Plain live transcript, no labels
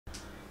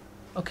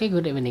Okay,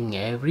 good evening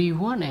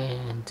everyone,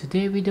 and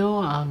today video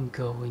I'm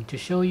going to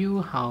show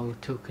you how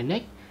to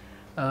connect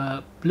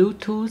a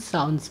Bluetooth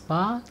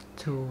soundbar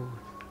to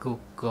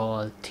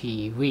Google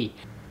TV.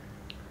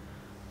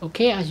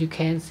 Okay, as you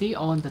can see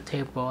on the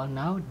table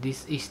now,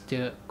 this is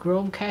the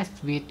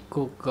Chromecast with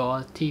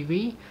Google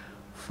TV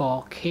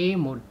 4K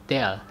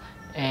model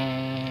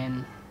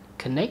and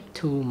connect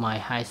to my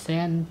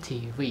Hisense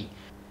TV.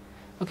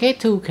 Okay,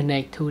 to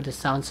connect to the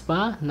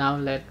soundbar, now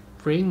let's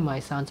bring my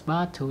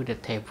soundbar to the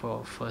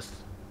table first.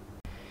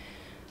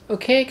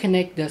 Okay,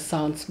 connect the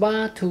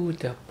soundbar to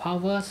the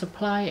power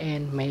supply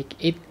and make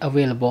it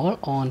available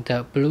on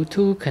the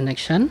Bluetooth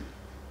connection.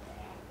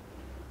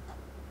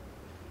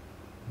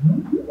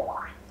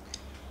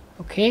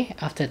 Okay,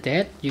 after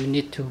that you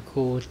need to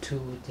go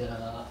to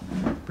the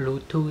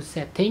Bluetooth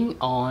setting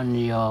on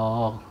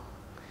your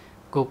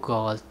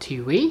Google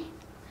TV.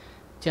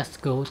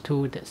 Just go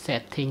to the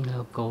setting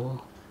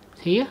logo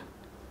here,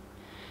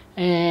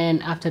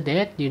 and after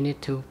that you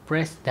need to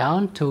press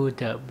down to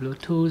the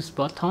Bluetooth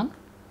button,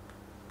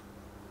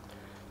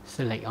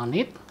 select on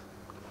it,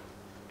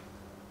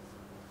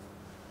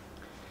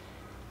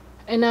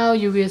 and now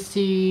you will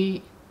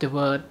see the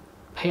word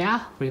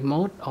pair,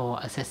 remote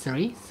or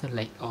accessory.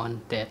 Select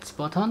on that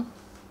button,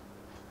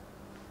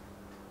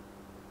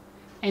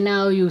 and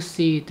now you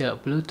see the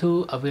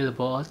Bluetooth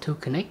available to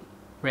connect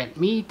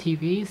Redmi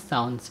TV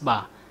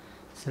soundbar.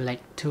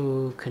 Select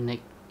to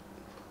connect,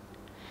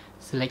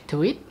 select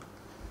to it,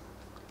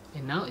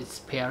 and now it's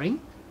pairing.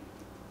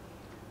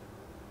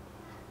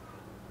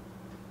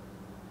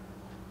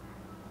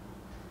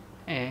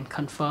 And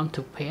confirm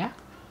to pair.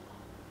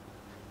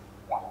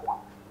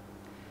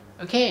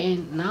 Okay,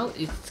 and now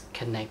it's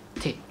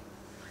connected.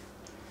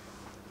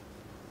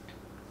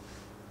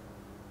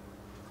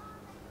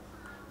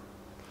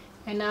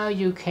 And now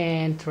you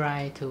can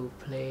try to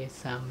play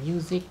some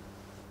music.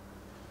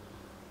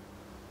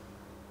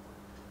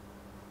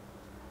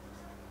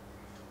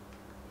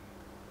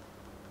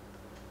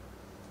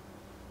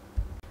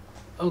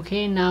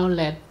 Okay, now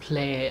let's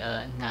play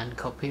a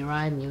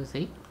non-copyright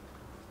music.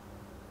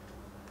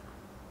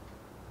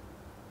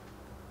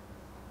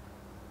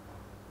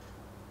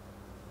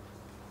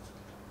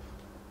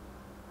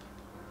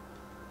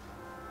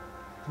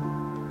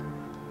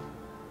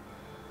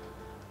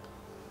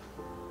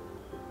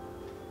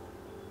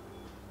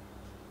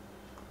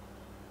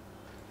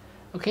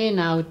 Okay,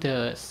 now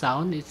the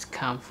sound is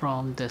come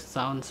from the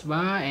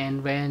soundbar,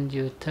 and when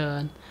you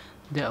turn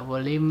the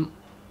volume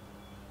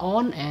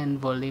on and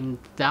volume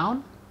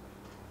down,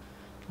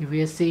 you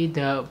will see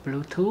the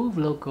Bluetooth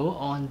logo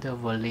on the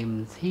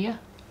volumes here.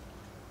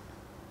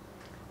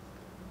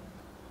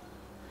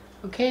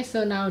 Okay,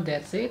 so now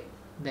that's it.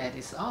 That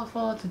is all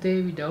for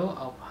today's video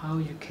of how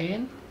you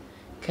can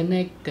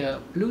connect the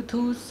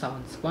Bluetooth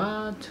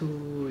soundbar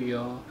to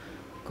your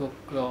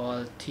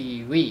Google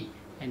TV.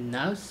 And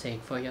now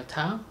thanks for your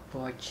time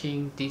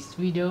watching this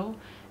video,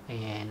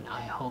 and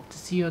I hope to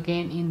see you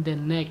again in the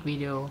next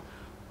video.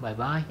 Bye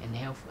bye and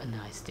have a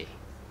nice day.